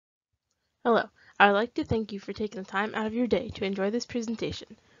Hello, I would like to thank you for taking the time out of your day to enjoy this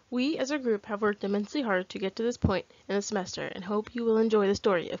presentation. We, as a group, have worked immensely hard to get to this point in the semester and hope you will enjoy the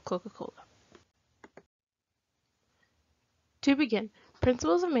story of Coca-Cola. To begin,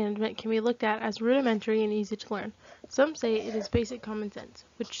 principles of management can be looked at as rudimentary and easy to learn. Some say it is basic common sense,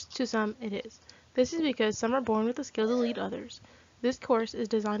 which to some it is. This is because some are born with the skill to lead others. This course is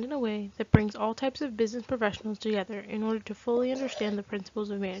designed in a way that brings all types of business professionals together in order to fully understand the principles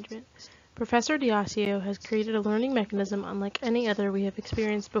of management. Professor Diasio has created a learning mechanism unlike any other we have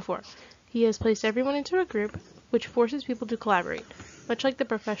experienced before. He has placed everyone into a group, which forces people to collaborate, much like the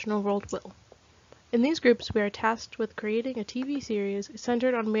professional world will. In these groups, we are tasked with creating a TV series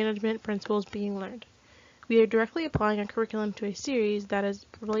centered on management principles being learned. We are directly applying a curriculum to a series that is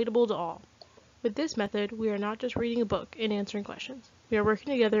relatable to all. With this method, we are not just reading a book and answering questions. We are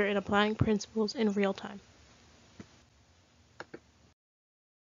working together and applying principles in real time.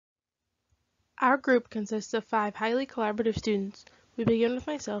 Our group consists of 5 highly collaborative students. We begin with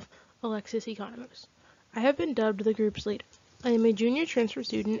myself, Alexis Economos. I have been dubbed the group's leader. I am a junior transfer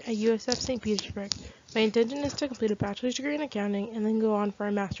student at USF St. Petersburg. My intention is to complete a bachelor's degree in accounting and then go on for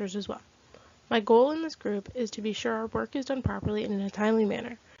a master's as well. My goal in this group is to be sure our work is done properly and in a timely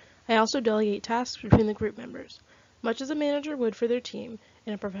manner. I also delegate tasks between the group members, much as a manager would for their team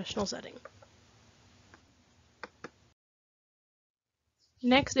in a professional setting.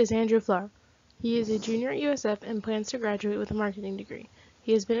 Next is Andrew Flower. He is a junior at USF and plans to graduate with a marketing degree.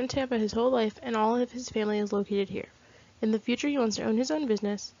 He has been in Tampa his whole life and all of his family is located here. In the future, he wants to own his own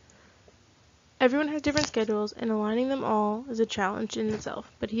business. Everyone has different schedules, and aligning them all is a challenge in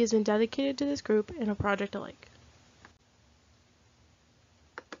itself, but he has been dedicated to this group and a project alike.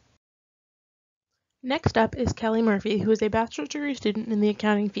 Next up is Kelly Murphy, who is a bachelor's degree student in the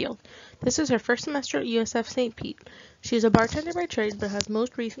accounting field. This is her first semester at USF St. Pete. She is a bartender by trade, but has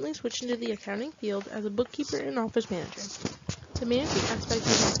most recently switched into the accounting field as a bookkeeper and office manager. The management aspect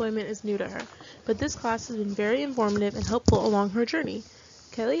of employment is new to her, but this class has been very informative and helpful along her journey.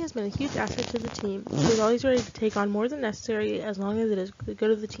 Kelly has been a huge asset to the team. She is always ready to take on more than necessary as long as it is the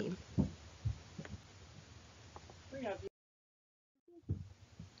good of the team.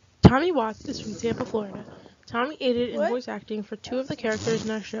 Tommy Watts is from Tampa, Florida. Tommy aided in voice acting for 2 of the characters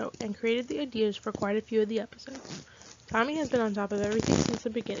in our show and created the ideas for quite a few of the episodes. Tommy has been on top of everything since the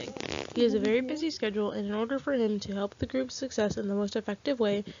beginning. He has a very busy schedule, and in order for him to help the group's success in the most effective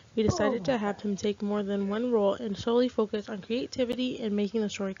way, we decided to have him take more than one role and solely focus on creativity and making the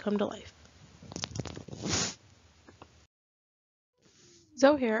story come to life.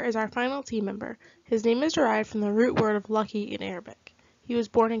 Zohair is our final team member. His name is derived from the root word of lucky in Arabic. He was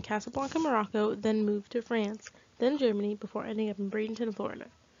born in Casablanca, Morocco, then moved to France, then Germany, before ending up in Bradenton, Florida.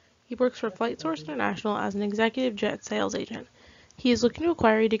 He works for FlightSource International as an executive jet sales agent. He is looking to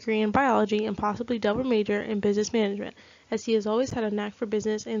acquire a degree in biology and possibly double major in business management, as he has always had a knack for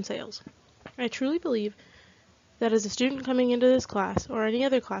business and sales. I truly believe that as a student coming into this class, or any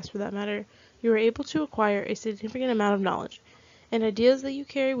other class for that matter, you are able to acquire a significant amount of knowledge and ideas that you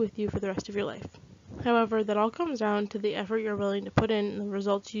carry with you for the rest of your life. However, that all comes down to the effort you're willing to put in and the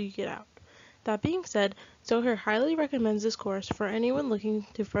results you get out. That being said, Zohar highly recommends this course for anyone looking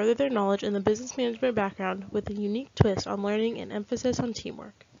to further their knowledge in the business management background with a unique twist on learning and emphasis on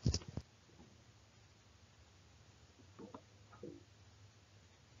teamwork.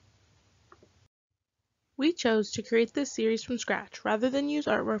 We chose to create this series from scratch rather than use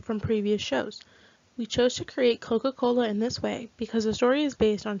artwork from previous shows. We chose to create Coca-Cola in this way because the story is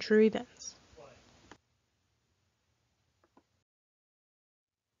based on true events.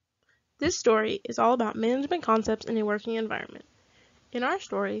 This story is all about management concepts in a working environment. In our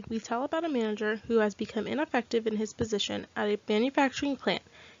story, we tell about a manager who has become ineffective in his position at a manufacturing plant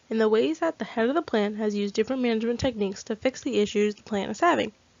and the ways that the head of the plant has used different management techniques to fix the issues the plant is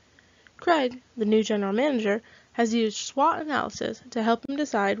having. Craig, the new general manager, has used SWOT analysis to help him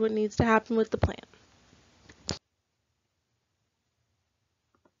decide what needs to happen with the plant.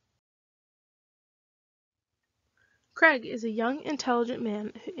 Craig is a young, intelligent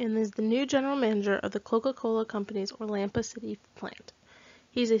man and is the new general manager of the Coca-Cola Company's Orlampa City plant.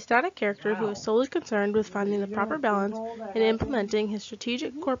 He's a static character who is solely concerned with finding the proper balance and implementing his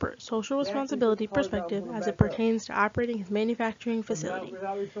strategic corporate social responsibility perspective as it pertains to operating his manufacturing facility.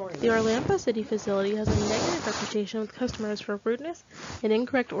 The Orlampa City facility has a negative reputation with customers for rudeness and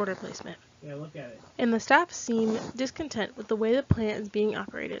incorrect order placement, and the staff seem discontent with the way the plant is being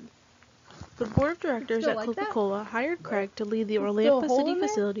operated. The board of directors at Coca-Cola hired Craig to lead the Orlampa City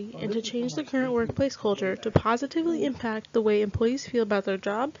facility and to change the current workplace culture to positively impact the way employees feel about their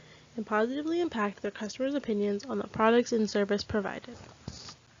job and positively impact their customers' opinions on the products and service provided.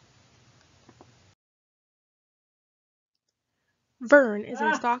 Vern is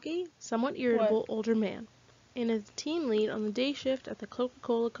a stocky, somewhat irritable older man, and is the team lead on the day shift at the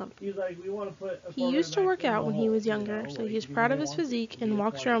Coca-Cola company. He's like, we want to put a He used to work out when he was younger, so he's proud of his physique and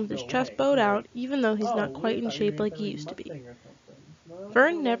walks around with his chest bowed out, even though he's not quite in shape like he used to be.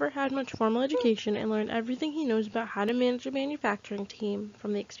 Vern never had much formal education and learned everything he knows about how to manage a manufacturing team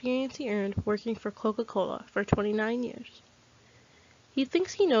from the experience he earned working for Coca-Cola for 29 years. He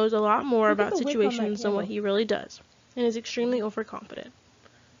thinks he knows a lot more about situations than what he really does, and is extremely overconfident.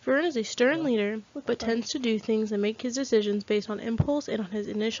 Vern is a stern leader, but tends to do things and make his decisions based on impulse and on his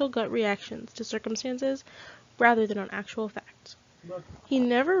initial gut reactions to circumstances rather than on actual facts. He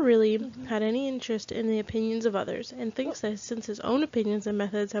never really had any interest in the opinions of others, and thinks that since his own opinions and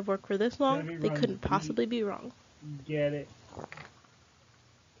methods have worked for this long, they couldn't possibly be wrong. Get it.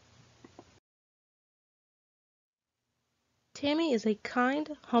 Tammy is a kind,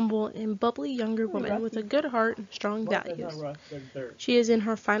 humble, and bubbly younger woman with a good heart and strong values. She is in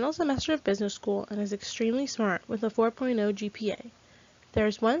her final semester of business school and is extremely smart with a 4.0 GPA. There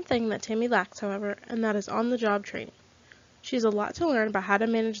is one thing that Tammy lacks, however, and that is on-the-job training. She has a lot to learn about how to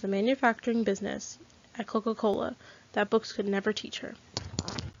manage the manufacturing business at Coca-Cola that books could never teach her.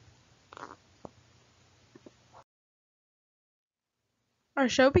 Our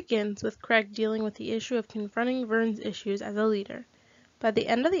show begins with Craig dealing with the issue of confronting Vern's issues as a leader. By the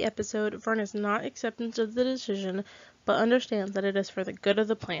end of the episode, Vern is not acceptant of the decision, but understands that it is for the good of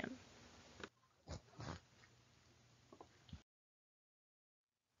the plan.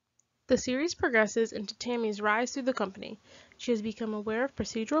 The series progresses into Tammy's rise through the company. She has become aware of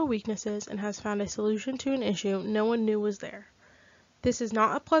procedural weaknesses and has found a solution to an issue no one knew was there. This is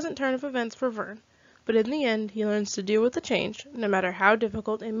not a pleasant turn of events for Vern, but in the end he learns to deal with the change, no matter how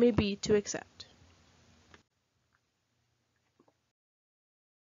difficult it may be to accept.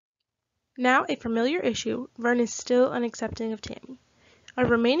 Now a familiar issue, Vern is still unaccepting of Tammy. Our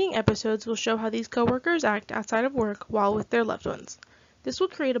remaining episodes will show how these coworkers act outside of work while with their loved ones. This will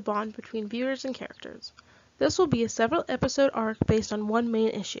create a bond between viewers and characters. This will be a several episode arc based on one main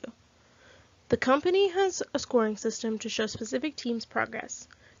issue. The company has a scoring system to show specific teams' progress.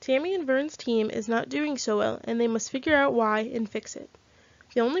 Tammy and Vern's team is not doing so well, and they must figure out why and fix it.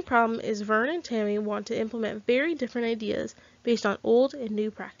 The only problem is Vern and Tammy want to implement very different ideas based on old and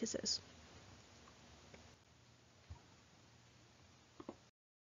new practices.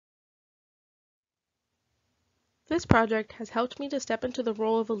 This project has helped me to step into the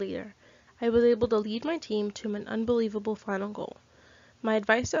role of a leader. I was able to lead my team to an unbelievable final goal. My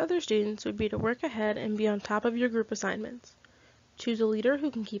advice to other students would be to work ahead and be on top of your group assignments. Choose a leader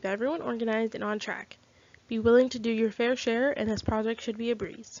who can keep everyone organized and on track. Be willing to do your fair share, and this project should be a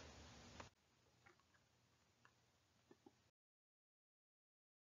breeze.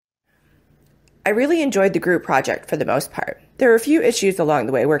 I really enjoyed the group project for the most part. There were a few issues along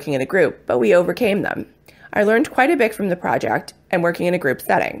the way working in a group, but we overcame them. I learned quite a bit from the project and working in a group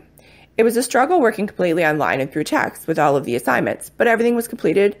setting. It was a struggle working completely online and through text with all of the assignments, but everything was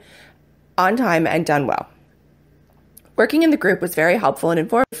completed on time and done well. Working in the group was very helpful and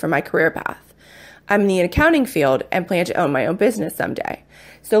informative for my career path. I'm in the accounting field and plan to own my own business someday,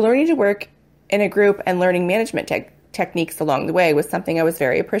 so learning to work in a group and learning management techniques along the way was something I was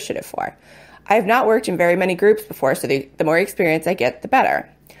very appreciative for. I have not worked in very many groups before, so the more experience I get, the better.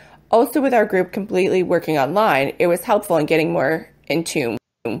 Also, with our group completely working online, it was helpful in getting more in tune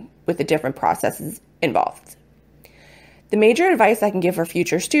with the different processes involved. The major advice I can give for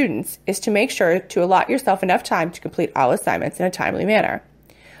future students is to make sure to allot yourself enough time to complete all assignments in a timely manner.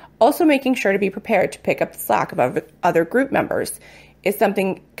 Also, making sure to be prepared to pick up the slack of other group members if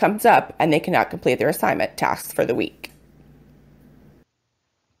something comes up and they cannot complete their assignment tasks for the week.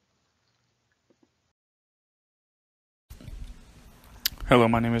 Hello,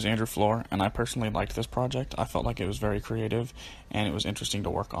 my name is Andrew Floor, and I personally liked this project. I felt like it was very creative, and it was interesting to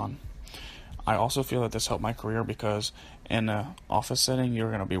work on. I also feel that this helped my career because in an office setting, you're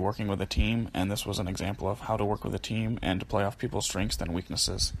going to be working with a team, and this was an example of how to work with a team and to play off people's strengths and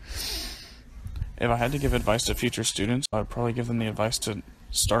weaknesses. If I had to give advice to future students, I would probably give them the advice to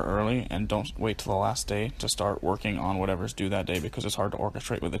start early and don't wait till the last day to start working on whatever's due that day, because it's hard to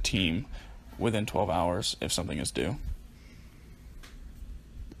orchestrate with a team within 12 hours if something is due.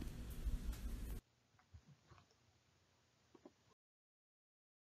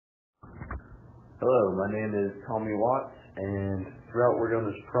 Hello, my name is Tommy Watts, and throughout working on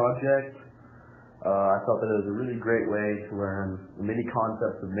this project, I thought that it was a really great way to learn the many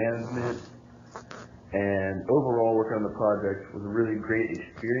concepts of management, and overall working on the project was a really great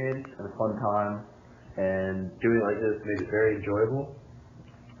experience and a fun time, and doing it like this made it very enjoyable.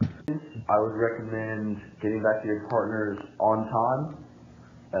 I would recommend getting back to your partners on time,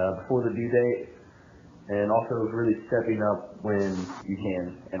 before the due date, and also really stepping up when you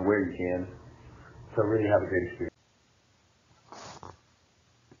can and where you can. So really have a great experience.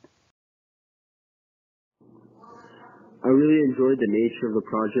 I really enjoyed the nature of the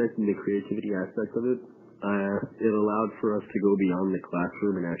project and the creativity aspect of it. It allowed for us to go beyond the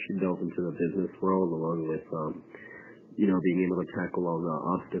classroom and actually delve into the business world, along with, being able to tackle all the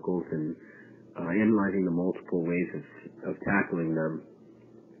obstacles and analyzing the multiple ways of tackling them.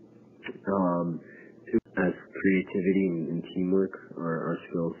 As creativity and teamwork are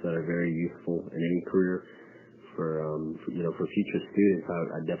skills that are very useful in any career. For future students,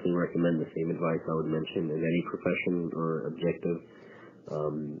 I definitely recommend the same advice I would mention in any profession or objective.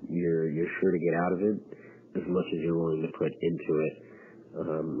 You're sure to get out of it as much as you're willing to put into it.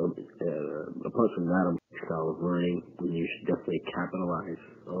 Apart from that, style of learning, you should definitely capitalize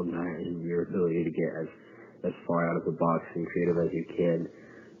on that and your ability to get as far out of the box and creative as you can,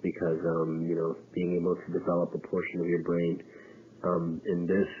 because being able to develop a portion of your brain in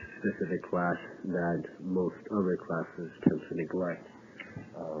this specific class that most other classes tend to neglect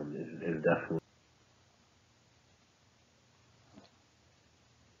is definitely.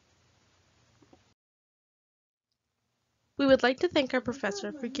 We would like to thank our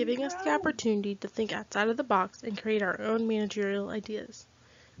professor for giving us the opportunity to think outside of the box and create our own managerial ideas.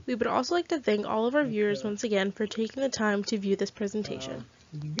 We would also like to thank all of our viewers once again for taking the time to view this presentation.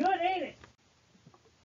 Go!